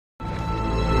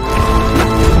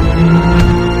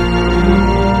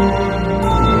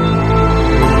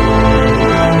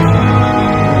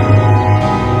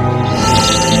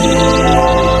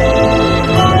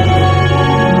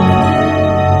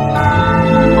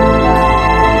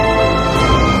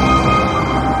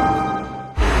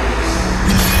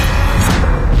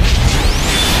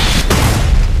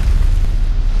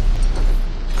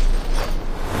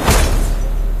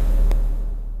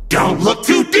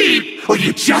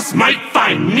just might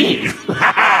find me.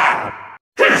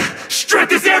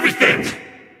 Strength is everything.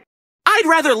 I'd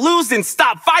rather lose than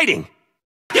stop fighting.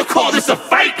 You call this a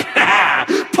fight?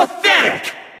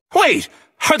 Pathetic. Wait,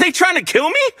 are they trying to kill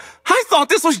me? I thought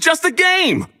this was just a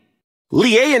game.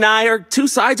 Lie and I are two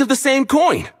sides of the same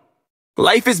coin.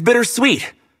 Life is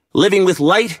bittersweet, living with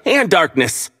light and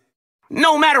darkness.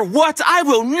 No matter what, I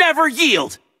will never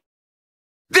yield.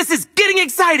 This is getting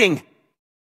exciting.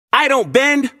 I don't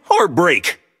bend or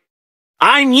break.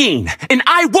 I'm Yin, and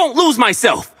I won't lose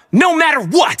myself, no matter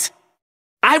what.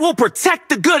 I will protect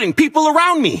the good in people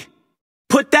around me.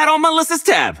 Put that on Melissa's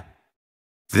tab.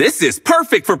 This is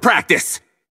perfect for practice.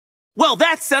 Well,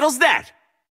 that settles that.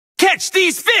 Catch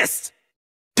these fists.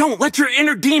 Don't let your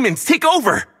inner demons take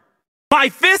over. My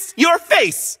fist, your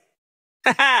face.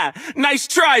 Haha, nice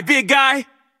try, big guy.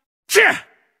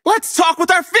 Let's talk with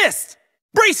our fist.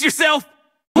 Brace yourself.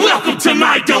 Welcome to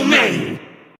my domain.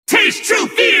 Taste true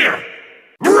fear.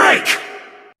 Break.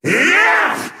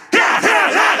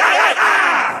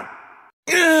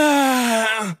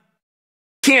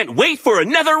 Can't wait for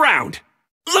another round.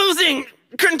 Losing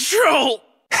control.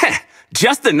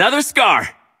 Just another scar.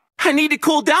 I need to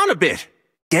cool down a bit.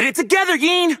 Get it together,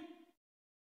 Yin.